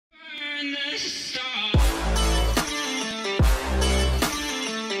Yo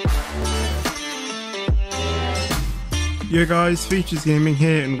guys, Features Gaming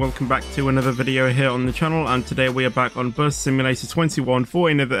here and welcome back to another video here on the channel, and today we are back on Bus Simulator 21 for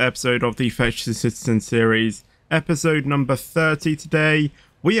another episode of the FetchDaCitizens series, episode number 30 today.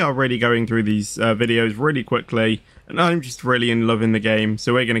 We are really going through these videos really quickly and I'm just really loving the game,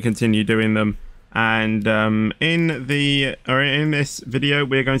 so we're going to continue doing them. And in this video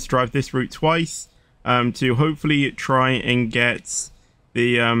we're going to drive this route twice to hopefully try and get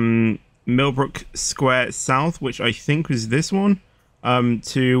the Millbrook Square South, which I think was this one,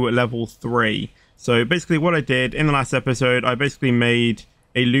 to level 3. So basically what I did in the last episode, I basically made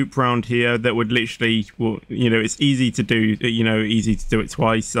a loop round here that would literally, well, you know, it's easy to do, easy to do it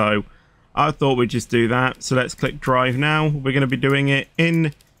twice, so I thought we'd just do that. So let's click drive now. We're going to be doing it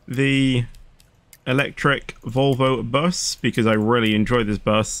in the electric Volvo bus because I really enjoy this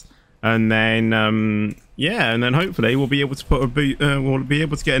bus. And then yeah, and then hopefully we'll be able to put we'll be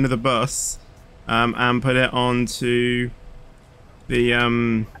able to get another bus and put it onto the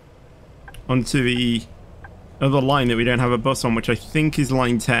other line that we don't have a bus on, which I think is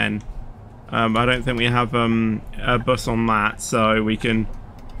line 10. I don't think we have a bus on that, so we can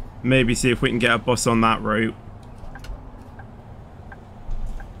maybe see if we can get a bus on that route.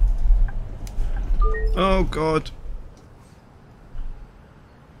 Oh god.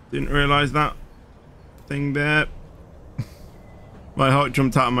 Didn't realise that thing there. My heart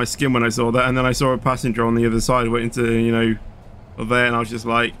jumped out of my skin when I saw that, and then I saw a passenger on the other side waiting to, there, and I was just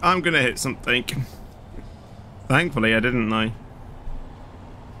like, I'm gonna hit something. Thankfully I didn't, and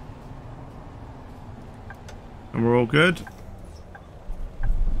we're all good.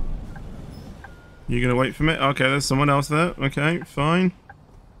 You gonna wait for me? Okay, there's someone else there. Okay, fine.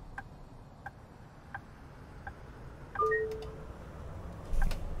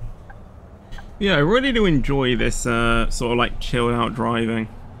 Yeah, I really do enjoy this sort of like chilled out driving.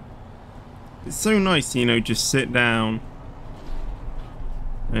 It's so nice to, just sit down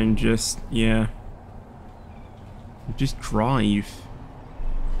and just, yeah, just drive.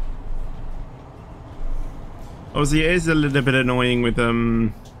 Obviously it is a little bit annoying with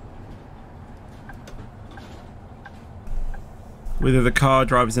the car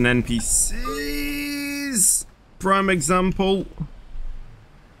drivers and NPCs. Prime example.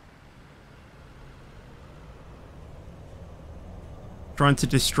 Trying to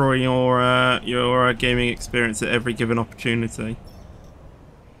destroy your gaming experience at every given opportunity.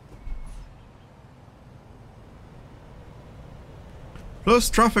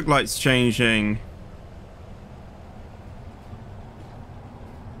 Plus traffic lights changing.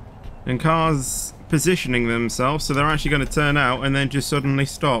 And cars positioning themselves so they're actually going to turn out and then just suddenly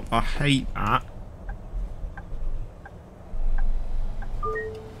stop. I hate that.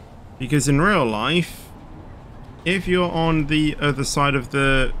 Because in real life, if you're on the other side of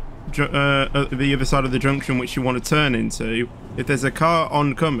the junction which you want to turn into, if there's a car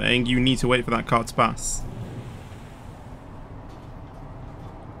oncoming, you need to wait for that car to pass.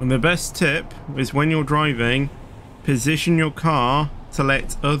 And the best tip is when you're driving, position your car to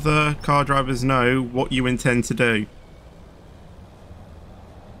let other car drivers know what you intend to do,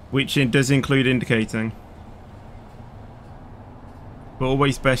 which it does include indicating. But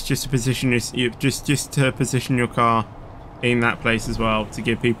always best just to position just to position your car in that place as well, to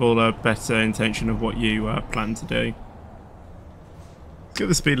give people a better intention of what you plan to do. Let's get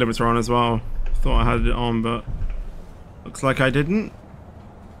the speed limiter on as well. Thought I had it on, but looks like I didn't.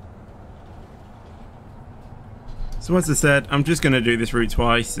 So as I said, I'm just going to do this route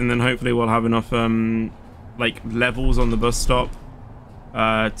twice, and then hopefully we'll have enough like levels on the bus stop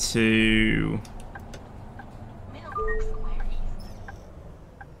to,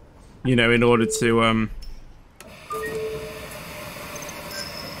 in order to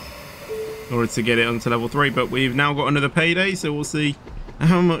get it onto level 3. But we've now got another payday, so we'll see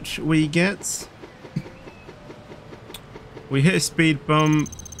how much we get. We hit a speed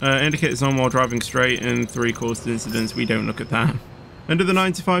bump, indicators on while driving straight, and 3 caused incidents. We don't look at that. Under the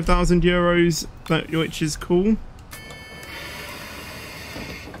 95,000 euros, which is cool.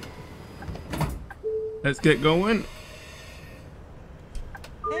 Let's get going.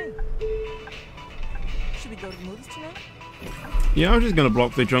 Go to the movies tonight? Yeah, I'm just gonna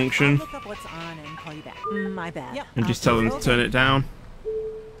block the junction. Look up what's on and call you back. My bad. Yep. And just tell them to turn it down.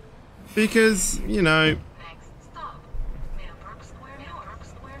 Because, Next stop, Millbrook Square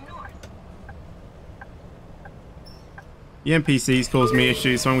North. The NPCs cause me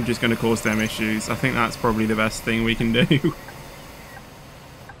issues, so I'm just gonna cause them issues. I think that's probably the best thing we can do.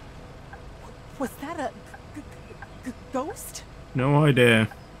 Was that a ghost? No idea.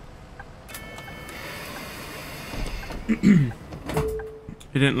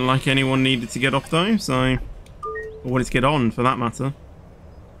 It didn't look like anyone needed to get off though, so... Or wanted to get on, for that matter.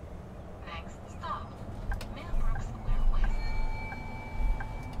 Next stop, Millbrook Square West.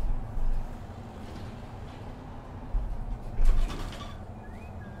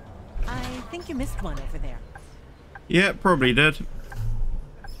 I think you missed one over there. Yeah, probably did.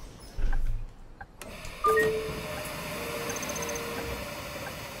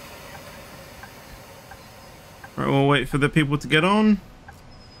 Right, we'll wait for the people to get on.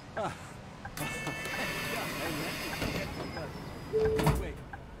 Wait.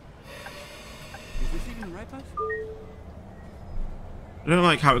 Is this even the right bus? I don't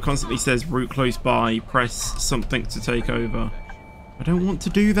like how it constantly says route close by, press something to take over. I don't want to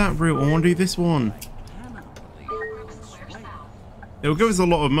do that route, I want to do this one. Millbrook Square South. It'll give us a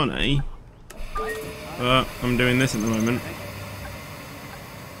lot of money, but I'm doing this at the moment.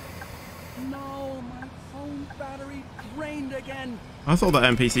 No, my phone battery drained again. I thought that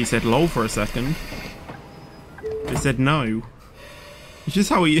NPC said lol for a second. It said no. It's just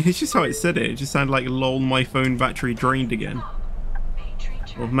how it said it. It just sounded like lol, my phone battery drained again. Baytree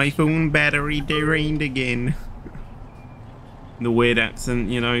Church. Or my phone battery drained again. The weird accent,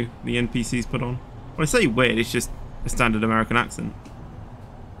 you know, the NPCs put on. When I say weird, it's just a standard American accent.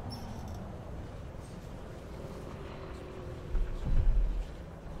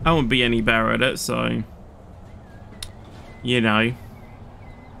 I won't be any better at it, so... You know.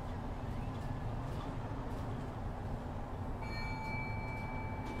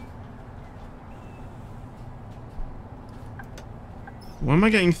 Why am I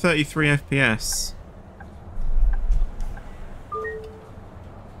getting 33 FPS?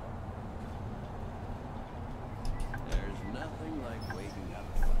 There's nothing like waking up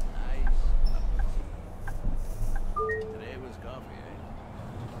to a nice cup of tea. Today was coffee,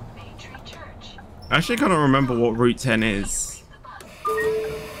 eh? Baytree Church. I actually can't remember what Route 10 is.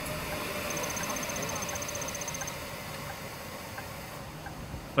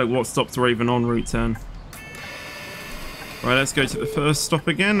 Like what stops are even on Route 10. Right, let's go to the first stop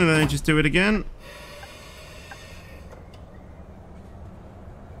again and then just do it again.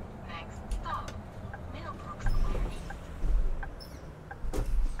 Next stop, Millbrook Square.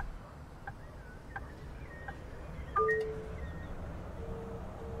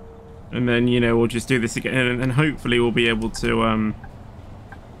 And then, you know, we'll just do this again and hopefully we'll be able to,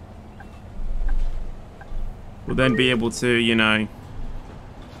 we'll then be able to, you know,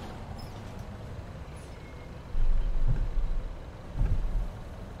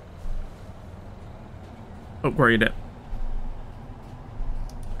 upgrade it.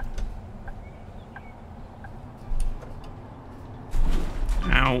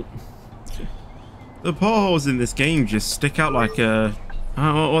 Ow. The potholes in this game just stick out like a...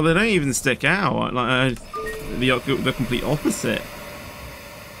 Oh, well, they don't even stick out. Like the complete opposite.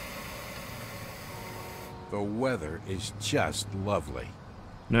 The weather is just lovely.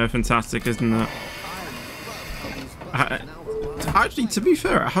 No, fantastic, isn't it? Actually, to be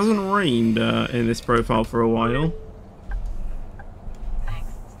fair, it hasn't rained in this profile for a while.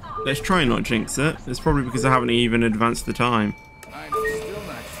 Next stop, Let's try and not jinx it. It's probably because I haven't even advanced the time. I'm still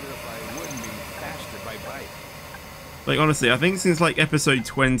not sure if I wouldn't be faster by bike. Like, honestly, I think since, like, episode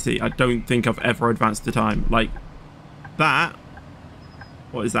 20, I don't think I've ever advanced the time. Like, that...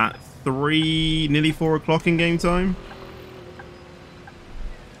 What is that? Nearly 4 o'clock in game time?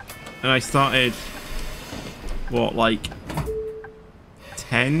 And I started... What, like...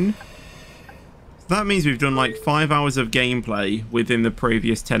 10? So that means we've done, like, 5 hours of gameplay within the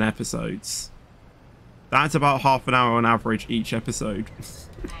previous 10 episodes. That's about half an hour on average each episode. next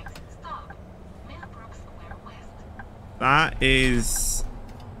stop, Millbrook Square West. That is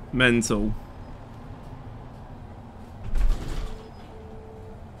mental.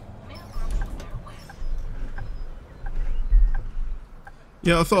 Millbrook Square West.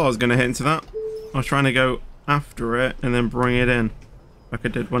 Yeah, I thought I was going to hit into that. I was trying to go after it and then bring it in. Like I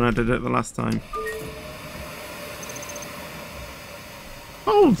did when I did it the last time.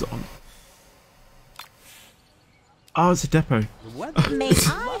 Hold on. Oh, it's a depot. The weather May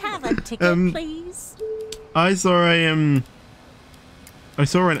I have a ticket, please? I saw an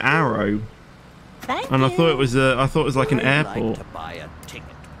arrow, Thank and you. I thought it was like an I'd like airport. to buy a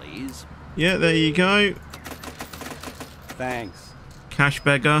ticket, please. Yeah, there you go. Thanks. Cash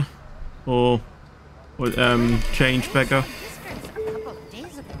beggar, or change beggar. Districts a couple of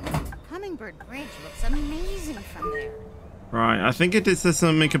days ago. Hummingbird Bridge looks amazing from there. Right, I think it did say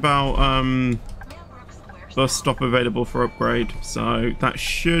something about Millbrook Square bus stop available for upgrade, so that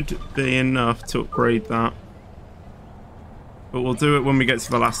should be enough to upgrade that. But we'll do it when we get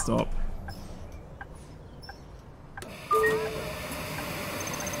to the last stop.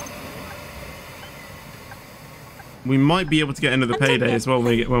 We might be able to get another payday as well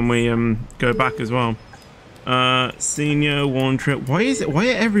when we go back as well. Senior one trip. Why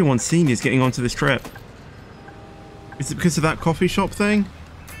are everyone seniors getting onto this trip? Is it because of that coffee shop thing?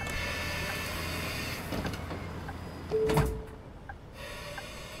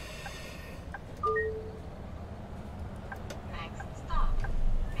 Next stop,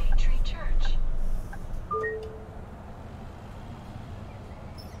 Bay Tree Church.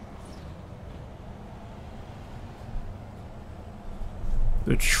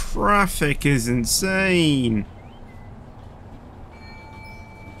 The traffic is insane.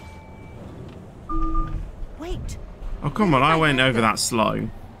 Wait. Oh, come on. I went over that slow.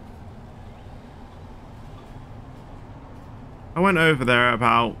 I went over there at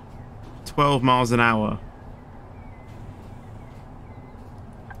about 12 miles an hour.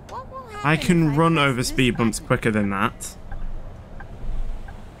 What will happen I if can run press over this speed bumps button? quicker than that.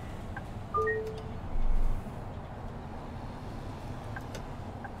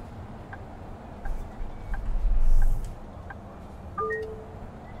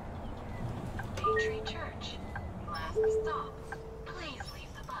 Bay Tree Church. Last stop. Please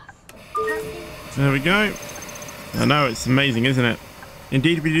leave the bus. There we go. I know, it's amazing, isn't it?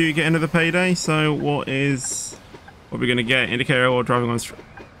 Indeed, we do get another payday. So what are we going to get? Indicator or driving on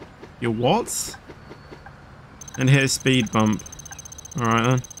your what? And here's speed bump. All right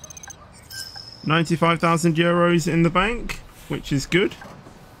then. 95,000 euros in the bank, which is good.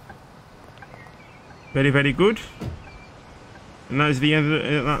 Very, very good. And that is the end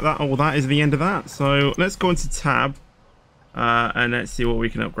of that is the end of that. So let's go into tab. And let's see what we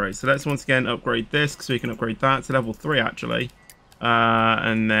can upgrade. So let's once again upgrade this, so we can upgrade that to level 3 actually.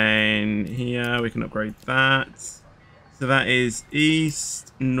 And then here we can upgrade that. So that is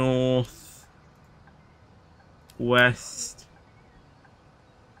east, north, west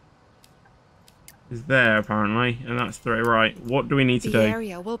is there apparently, and that's 3. Right, what do we need to do? The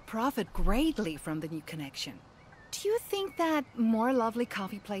area will profit greatly from the new connection. Do you think that more lovely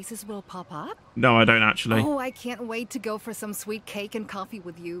coffee places will pop up? No, I don't actually. Oh, I can't wait to go for some sweet cake and coffee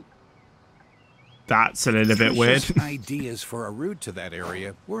with you. That's a little bit weird. Trish's ideas for a route to that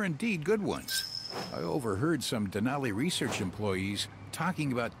area were indeed good ones. I overheard some Denali research employees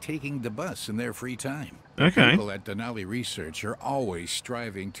talking about taking the bus in their free time. Okay. People at Denali Research are always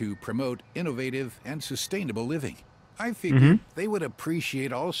striving to promote innovative and sustainable living. I figured they would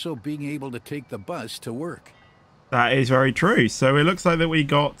appreciate also being able to take the bus to work. That is very true. So it looks like that we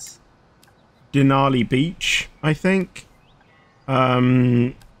got Denali Beach, I think.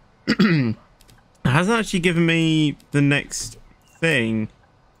 It hasn't actually given me the next thing.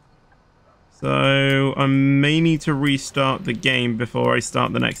 So I may need to restart the game before I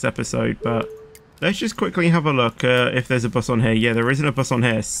start the next episode. But let's just quickly have a look if there's a bus on here. Yeah, there isn't a bus on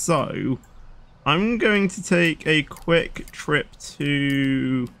here. So I'm going to take a quick trip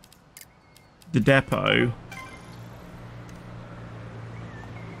to the depot.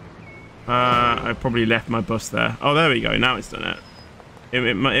 I probably left my bus there. Oh, there we go. Now it's done it.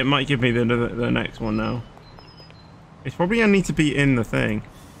 It might give me the next one now. It's probably gonna need to be in the thing.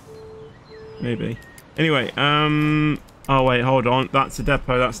 Maybe. Anyway, oh wait, hold on. That's a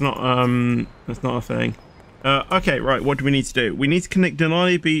depot. That's not a thing. Okay, right. What do we need to do? We need to connect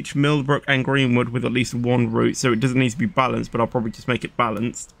Denali Beach, Millbrook, and Greenwood with at least one route, so it doesn't need to be balanced. But I'll probably just make it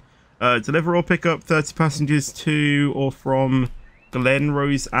balanced. Deliver or pick up 30 passengers to or from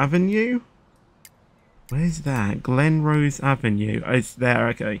Glenrose Avenue? Where's that? Glenrose Avenue. Oh, it's there,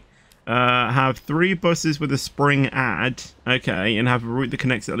 okay. Have 3 buses with a spring ad. Okay, and have a route that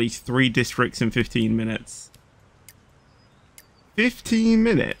connects at least 3 districts in 15 minutes. 15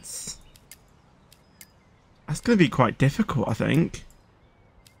 minutes? That's going to be quite difficult, I think.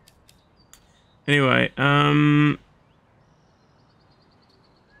 Anyway,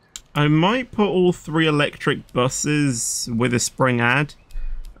 I might put all 3 electric buses with a spring ad.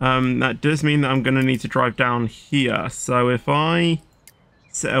 That does mean that I'm going to need to drive down here. So if I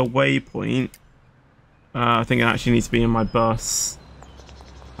set a waypoint, I think it actually needs to be in my bus.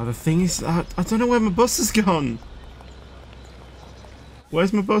 Oh, the thing is, I don't know where my bus has gone.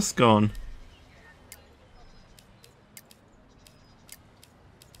 Where's my bus gone?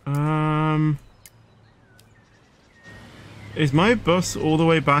 Is my bus all the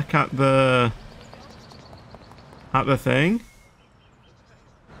way back at the thing?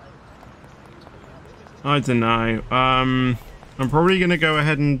 I don't know. I'm probably gonna go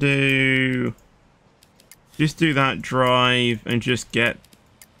ahead and just do that drive and just get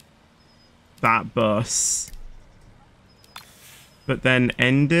that bus, but then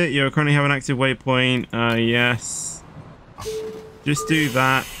end it. You currently have an active waypoint. Yes. Just do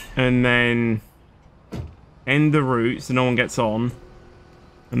that and then end the route so no one gets on,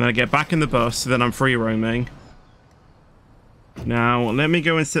 and then I get back in the bus so then I'm free roaming. Now, let me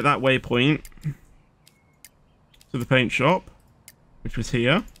go and set that waypoint to the paint shop, which was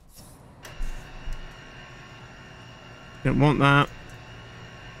here. Don't want that.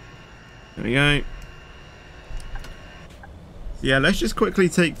 There we go. So yeah, let's just quickly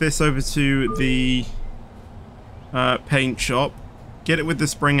take this over to the paint shop, get it with the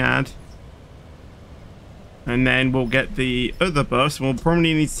spring ad, and then we'll get the other bus. We'll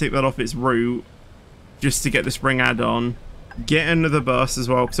probably need to take that off its route just to get the spring ad on. Get another bus as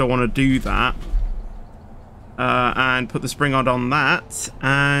well because I want to do that, and put the spring ad on that,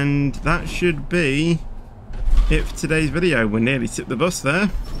 and that should be it for today's video. We're nearly tipped the bus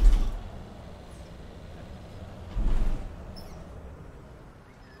there.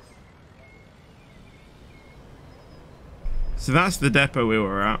 So that's the depot we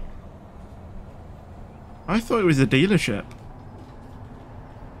were at. I thought it was a dealership.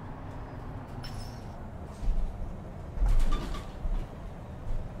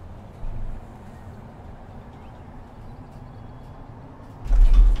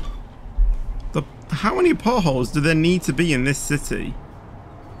 How many potholes do there need to be in this city?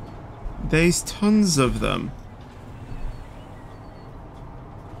 There's tons of them.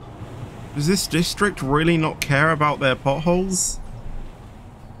 Does this district really not care about their potholes?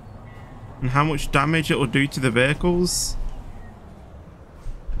 And how much damage it will do to the vehicles?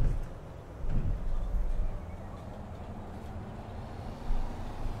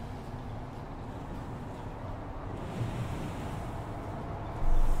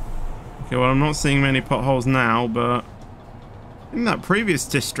 Okay, well, I'm not seeing many potholes now, but in that previous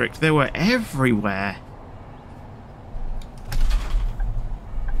district, they were everywhere.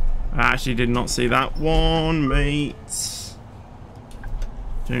 I actually did not see that one, mate.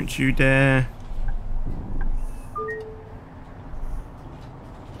 Don't you dare.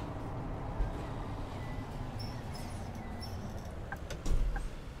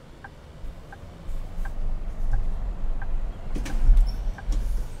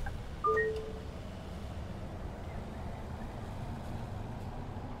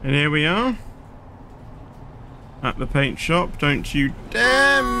 And here we are. At the paint shop. Don't you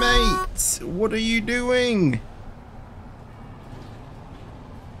dare, mate! What are you doing?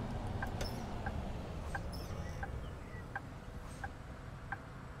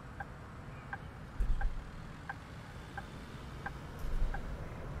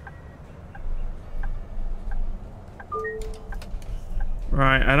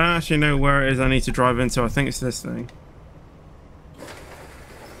 Right, I don't actually know where it is I need to drive into. I think it's this thing.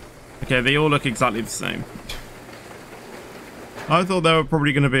 Okay, they all look exactly the same. I thought there were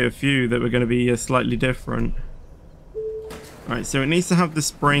probably going to be a few that were going to be slightly different. Alright, so it needs to have the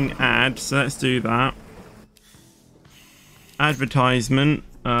spring ad, so let's do that. Advertisement.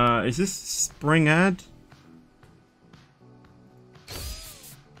 Is this spring ad?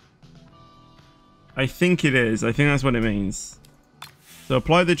 I think it is. I think that's what it means. So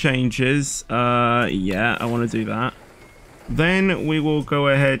apply the changes. Yeah, I want to do that. Then we will go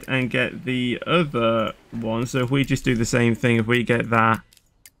ahead and get the other one. So if we just do the same thing, if we get that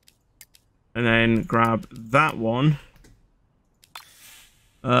and then grab that one,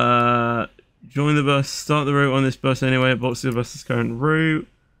 join the bus, start the route on this bus anyway, box the bus's current route,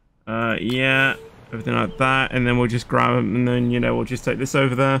 yeah, everything like that, and then we'll just grab them, and then, you know, we'll just take this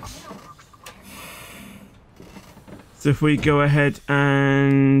over there. So if we go ahead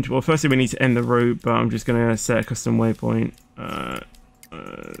and, well, firstly we need to end the route, but I'm just going to set a custom waypoint. So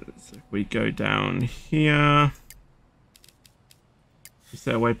if we go down here,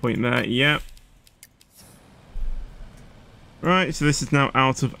 set a waypoint there, yep. Right, so this is now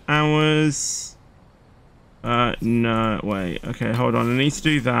out of hours. No, wait, okay, hold on, I need to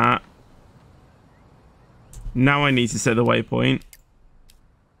do that. Now I need to set the waypoint.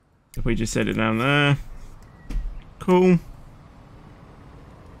 If we just set it down there. Cool.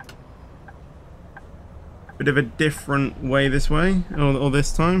 Bit of a different way this way, or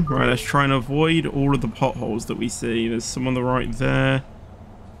this time. Right, let's try and avoid all of the potholes that we see. There's some on the right there.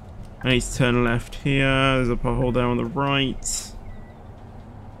 I need to turn left here. There's a pothole there on the right.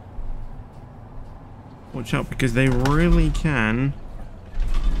 Watch out, because they really can.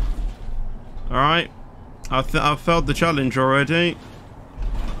 Alright. I've failed the challenge already.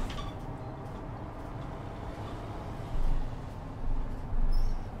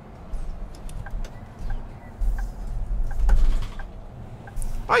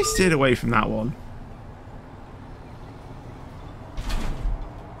 I steered away from that one.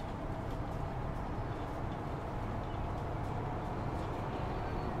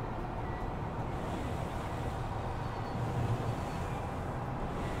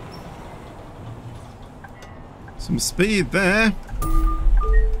 Some speed there.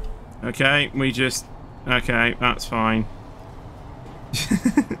 Okay, we just... Okay, that's fine.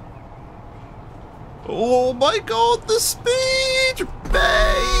 Oh my god, the speed!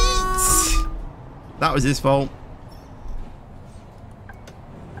 Bates! That was his fault.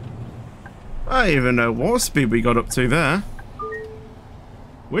 I don't even know what speed we got up to there.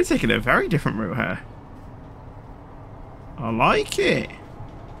 We're taking a very different route here. I like it.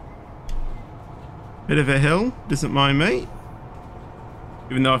 Bit of a hill, doesn't mind me.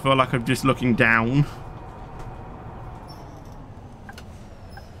 Even though I feel like I'm just looking down.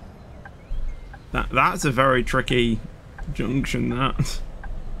 That's a very tricky junction, that.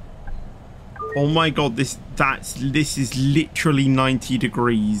 Oh my god, this is literally 90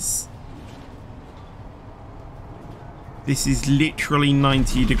 degrees. This is literally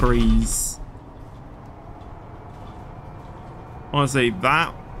 90 degrees. Honestly,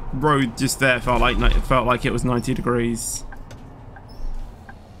 that road just there felt like it was 90 degrees.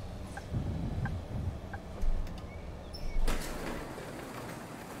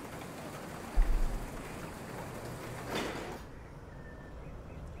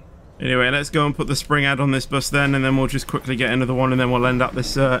 Anyway, let's go and put the spring ad on this bus then, and then we'll just quickly get another one, and then we'll end up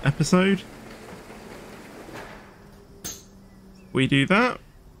this episode. We do that.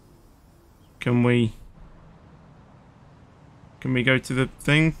 Can we go to the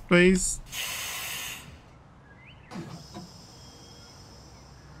thing, please?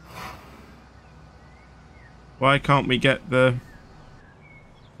 Why can't we get the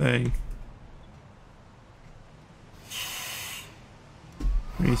thing?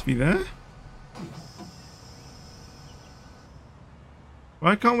 It needs to be there.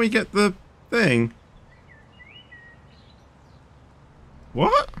 Why can't we get the thing?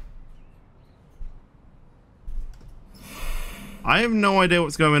 What? I have no idea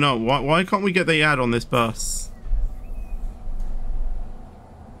what's going on. Why can't we get the ad on this bus?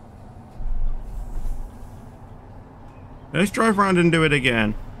 Let's drive around and do it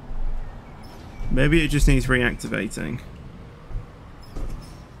again. Maybe it just needs reactivating.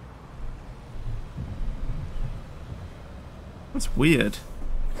 That's weird.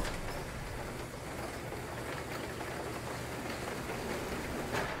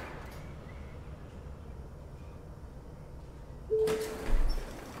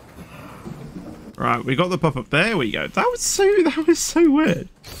 Right, we got the pop-up. There we go. That was so weird.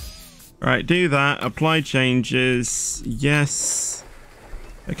 Right, do that. Apply changes. Yes.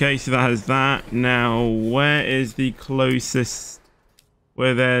 Okay, so that has that. Now, where is the closest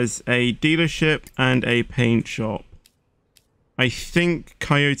where there's a dealership and a paint shop? I think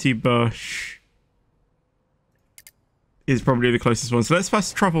Coyote Bush is probably the closest one. So let's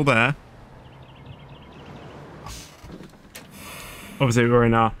fast travel there. Obviously, we're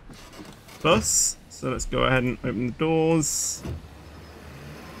in our bus, so let's go ahead and open the doors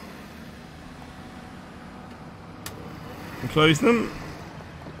and close them,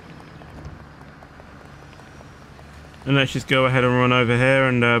 and let's just go ahead and run over here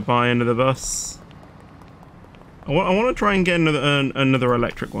and buy another bus. I want to try and get another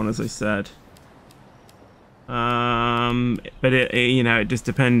electric one, as I said, but it just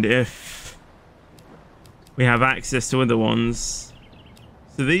depends if we have access to other ones.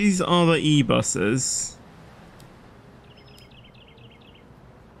 So these are the e-buses.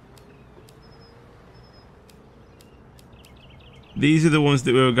 These are the ones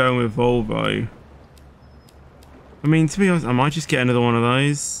that we were going with Volvo. I mean, to be honest, I might just get another one of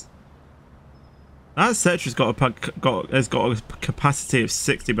those. That Cetra's has got a capacity of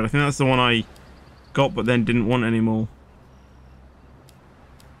 60, but I think that's the one I got but then didn't want anymore.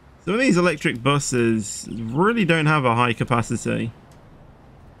 Some of these electric buses really don't have a high capacity.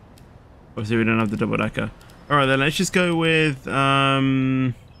 Obviously, we don't have the double decker. Alright, then let's just go with...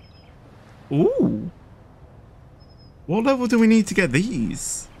 Ooh! What level do we need to get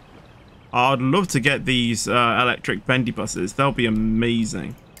these? I'd love to get these electric bendy buses. They'll be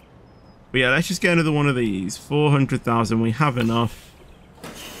amazing. But yeah, let's just get another one of these. 400,000, we have enough.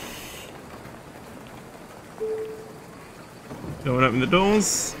 Go and open the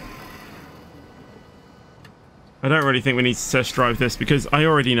doors. I don't really think we need to test drive this because I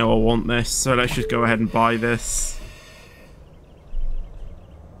already know I want this, so let's just go ahead and buy this.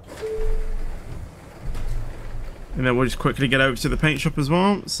 And then we'll just quickly get over to the paint shop as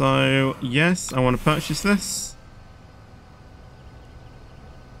well. So, yes, I want to purchase this.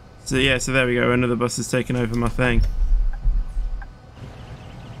 So, yeah, so there we go. Another bus has taken over my thing.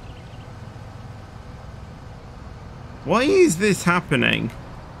 Why is this happening?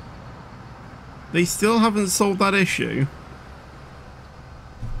 They still haven't solved that issue.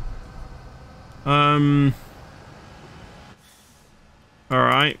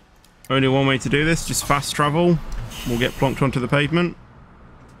 Alright. Only one way to do this, just fast travel. We'll get plonked onto the pavement.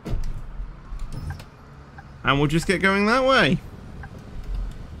 And we'll just get going that way.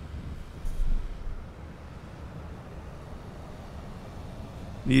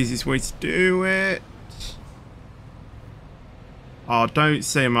 The easiest way to do it. Oh, don't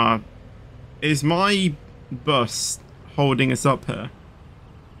say is my bus holding us up here?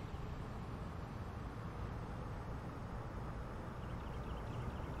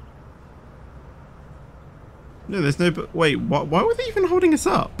 No, there's no... Wait, why were they even holding us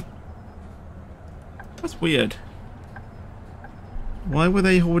up? That's weird. Why were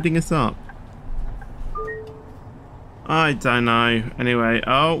they holding us up? I don't know. Anyway,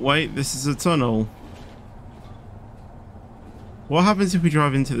 oh, wait, this is a tunnel. What happens if we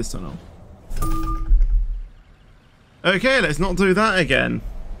drive into this tunnel? Okay, let's not do that again.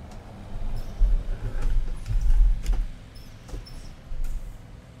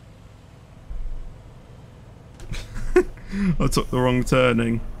 I took the wrong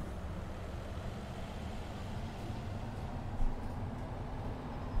turning.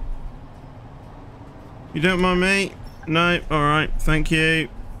 You don't mind me? No? Alright, thank you.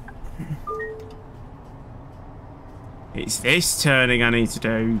 It's this turning I need to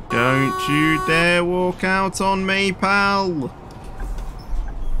do. Don't you dare walk out on me, pal.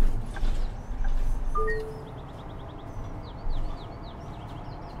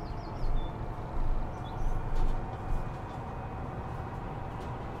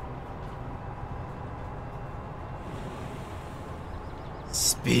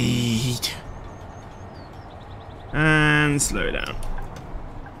 Speed. And slow down.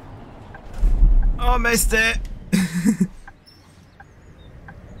 Oh, I missed it.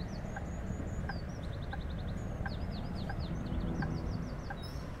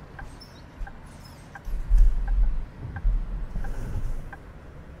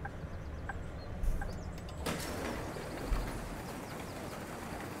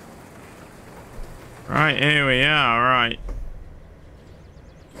 Right, here we are, right.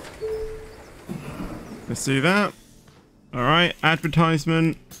 Let's do that. Alright,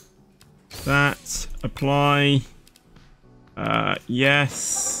 advertisement. That. Apply.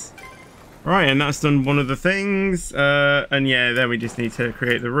 Yes. Right, and that's done one of the things. And yeah, then we just need to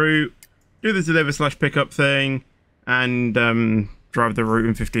create the route, do the deliver/pickup thing, and drive the route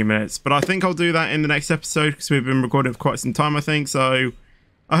in 15 minutes. But I think I'll do that in the next episode because we've been recording for quite some time, I think. So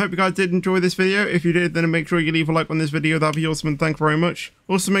I hope you guys did enjoy this video. If you did, then make sure you leave a like on this video. That'd be awesome, and thank you very much.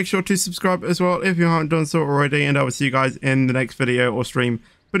 Also, make sure to subscribe as well if you haven't done so already, and I will see you guys in the next video or stream.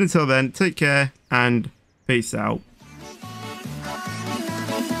 But until then, take care and peace out.